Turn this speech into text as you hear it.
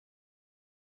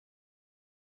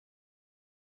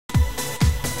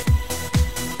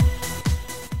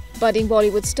Budding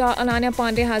Bollywood star Ananya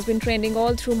Panday has been trending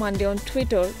all through Monday on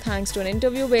Twitter thanks to an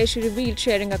interview where she revealed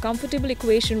sharing a comfortable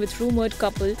equation with rumoured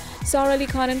couple Sara Ali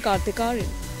Khan and Kartik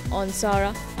Aaryan. On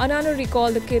Sara, Ananya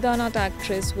recalled the Kedarnath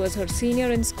actress was her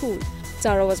senior in school.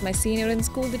 Sara was my senior in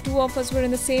school. The two of us were in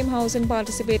the same house and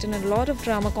participated in a lot of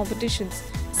drama competitions,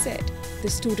 said. The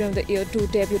Student of the Year 2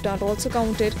 debutante also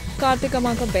counted Kartik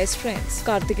among her best friends.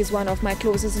 Kartik is one of my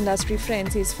closest industry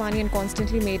friends. He is funny and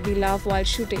constantly made me laugh while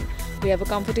shooting. We have a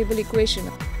comfortable equation.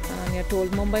 Ananya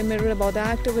told Mumbai Mirror about the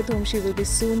actor with whom she will be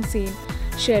soon seen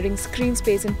sharing screen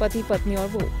space in Pati Patni Aur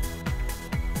Wo.